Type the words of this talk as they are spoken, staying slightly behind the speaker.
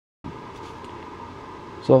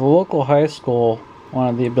So the local high school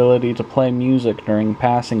wanted the ability to play music during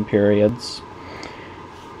passing periods,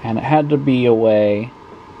 and it had to be a way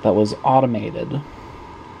that was automated.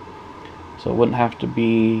 So it wouldn't have to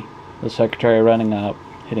be the secretary running up,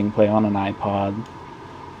 hitting play on an iPod,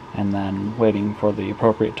 and then waiting for the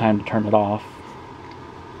appropriate time to turn it off.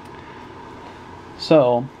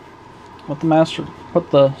 So what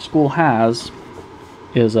the school has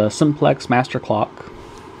is a simplex master clock,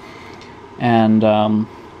 and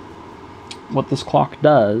what this clock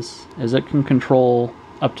does is it can control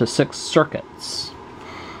up to 6 circuits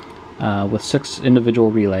with 6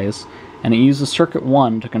 individual relays, and it uses circuit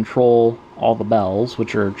 1 to control all the bells,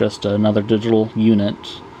 which are just another digital unit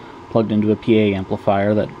plugged into a PA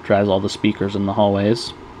amplifier that drives all the speakers in the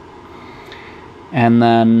hallways. And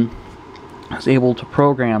then is able to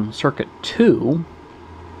program circuit 2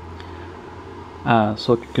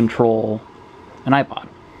 so it can control an iPod.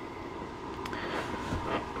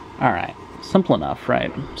 Alright, simple enough,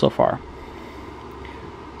 right, so far.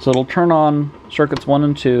 So it'll turn on circuits 1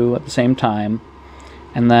 and 2 at the same time,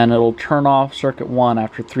 and then it'll turn off circuit 1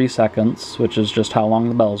 after 3 seconds, which is just how long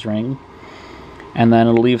the bells ring, and then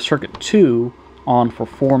it'll leave circuit 2 on for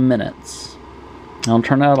 4 minutes. It'll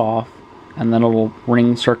turn that off, and then it'll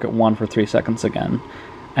ring circuit 1 for 3 seconds again,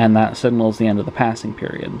 and that signals the end of the passing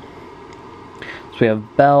period. So we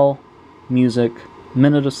have bell, music,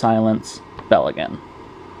 minute of silence, bell again.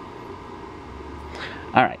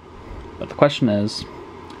 Alright, but the question is,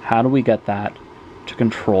 how do we get that to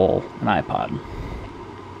control an iPod?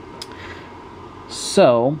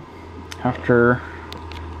 So, after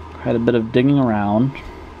quite a bit of digging around,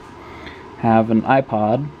 have an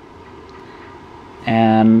iPod,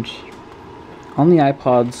 and on the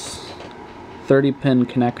iPod's 30-pin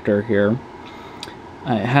connector here,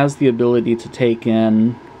 it has the ability to take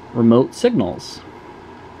in remote signals.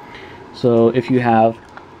 So if you have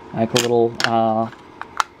like a little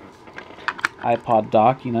iPod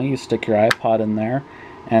dock, you stick your iPod in there,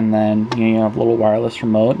 and then you have a little wireless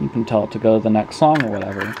remote, and you can tell it to go to the next song or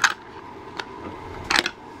whatever.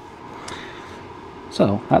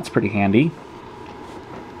 So that's pretty handy.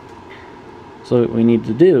 So what we need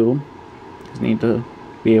to do is need to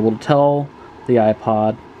be able to tell the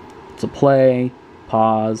iPod to play,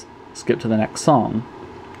 pause, skip to the next song.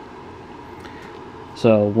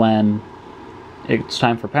 So when it's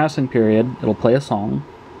time for passing period, it'll play a song.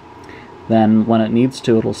 Then when it needs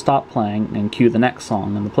to, it'll stop playing and cue the next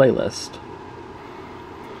song in the playlist.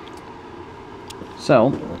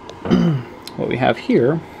 So what we have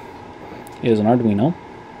here is an Arduino,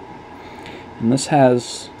 and this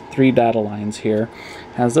has 3 data lines here.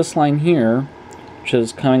 It has this line here, which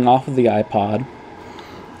is coming off of the iPod,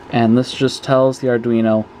 and this just tells the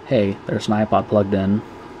Arduino, hey, there's an iPod plugged in.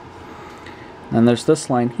 And there's this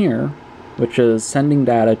line here, which is sending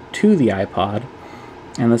data to the iPod,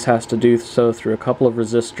 and this has to do so through a couple of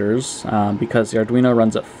resistors, because the Arduino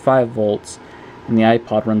runs at 5 volts and the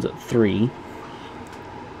iPod runs at 3.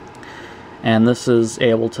 And this is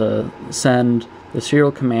able to send the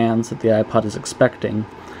serial commands that the iPod is expecting.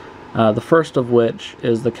 The first of which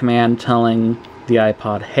is the command telling the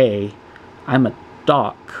iPod, hey, I'm a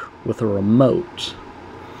dock with a remote.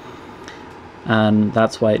 And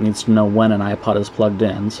that's why it needs to know when an iPod is plugged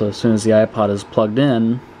in. So as soon as the iPod is plugged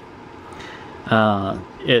in,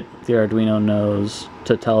 the Arduino knows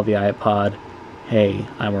to tell the iPod, hey,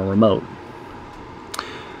 I'm a remote.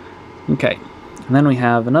 Okay, and then we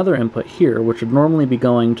have another input here, which would normally be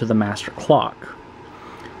going to the master clock.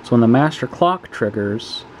 So when the master clock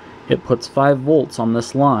triggers, it puts 5 volts on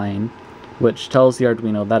this line, which tells the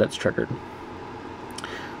Arduino that it's triggered.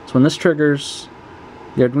 So when this triggers,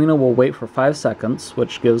 the Arduino will wait for 5 seconds,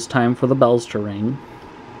 which gives time for the bells to ring,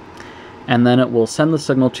 and then it will send the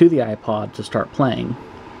signal to the iPod to start playing.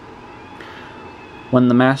 When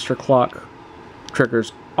the master clock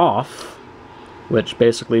triggers off, which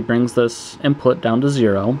basically brings this input down to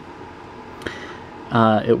 0,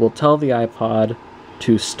 it will tell the iPod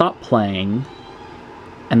to stop playing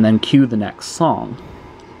and then cue the next song.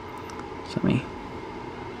 So let me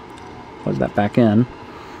plug that back in.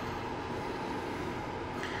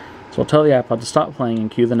 So I'll tell the iPod to stop playing and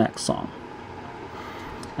cue the next song.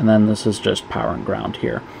 And then this is just power and ground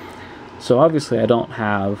here. So obviously I don't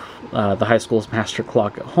have the high school's master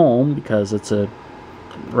clock at home because it's a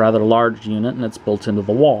rather large unit and it's built into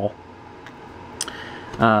the wall.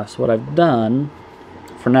 So what I've done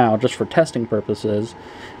for now, just for testing purposes,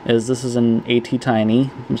 is this is an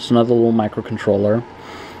AT-Tiny, just another little microcontroller,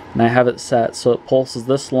 and I have it set so it pulses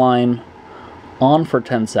this line on for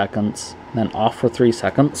 10 seconds, then off for 3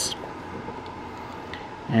 seconds.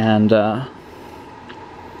 And I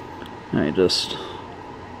just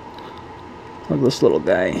Look at this little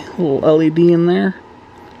guy, little LED in there.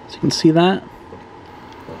 So you can see that.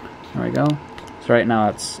 There we go. So right now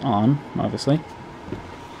it's on, obviously.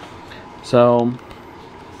 So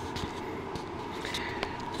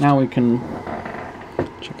now we can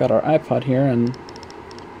check out our iPod here, and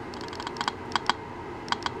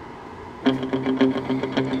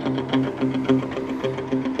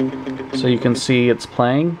so you can see it's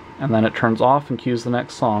playing, and then it turns off and cues the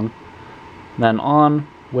next song. Then on,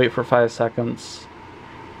 wait for 5 seconds,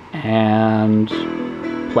 and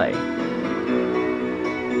play.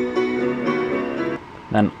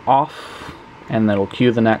 Then off, and it'll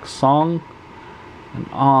cue the next song, and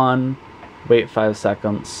on, wait 5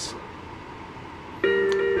 seconds,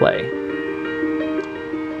 play.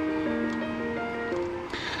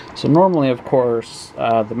 So normally, of course,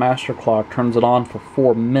 the master clock turns it on for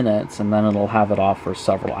 4 minutes, and then it'll have it off for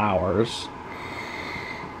several hours.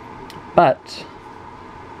 But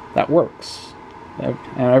that works, and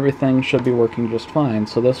everything should be working just fine.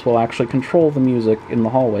 So this will actually control the music in the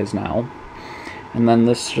hallways now. And then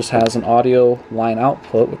this just has an audio line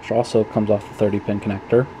output, which also comes off the 30-pin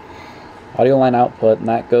connector. Audio line output, and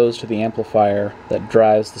that goes to the amplifier that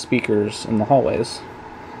drives the speakers in the hallways.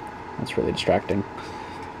 That's really distracting.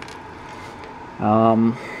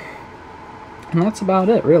 And that's about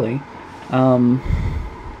it, really. And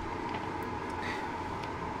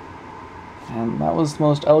that was the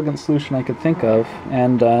most elegant solution I could think of.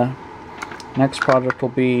 And next project will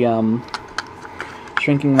be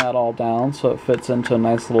shrinking that all down so it fits into a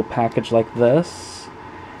nice little package like this.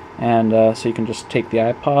 And so you can just take the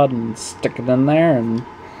iPod and stick it in there, and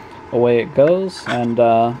away it goes. And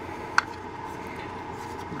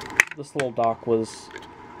this little dock was,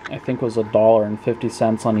 I think, was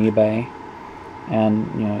 $1.50 on eBay, and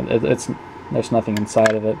you know there's nothing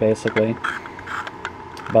inside of it basically,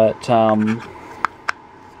 but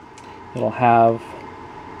it'll have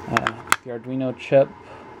the Arduino chip,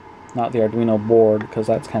 not the Arduino board because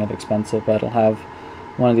that's kind of expensive, but it'll have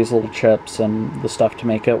one of these little chips and the stuff to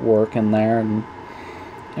make it work in there, and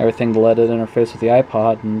everything to let it interface with the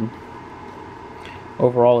iPod, and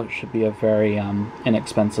overall it should be a very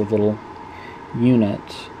inexpensive little unit.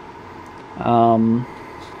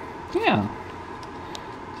 Yeah,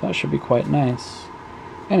 so that should be quite nice.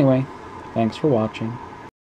 Anyway, thanks for watching.